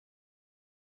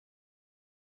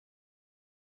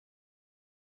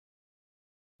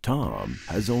Tom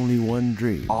has only one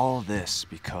dream. All this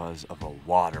because of a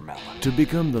watermelon. To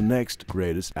become the next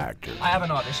greatest actor. I have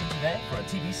an audition today for a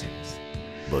TV series.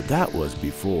 But that was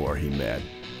before he met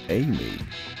Amy.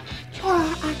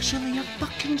 You're actually a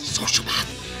fucking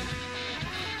sociopath.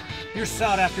 You're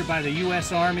sought after by the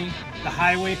U.S. Army, the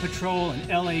Highway Patrol, and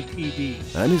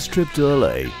LAPD. And his trip to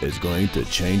LA is going to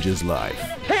change his life.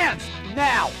 Hands!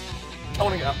 Now!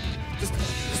 Toning up. Just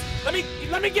let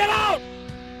me get out!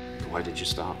 Why did you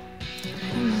stop?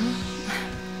 I don't know.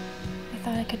 I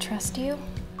thought I could trust you.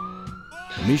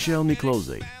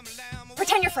 Miklosey.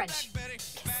 Pretend you're French.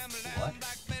 What?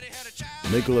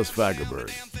 Nicolas Fagerberg.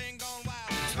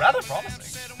 It's rather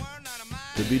promising.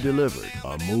 To be delivered,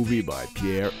 a movie by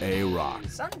Pierre A. Roch.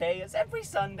 Sunday is every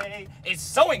Sunday. It's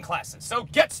sewing classes, so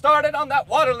get started on that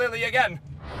water lily again.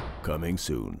 Coming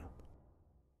soon.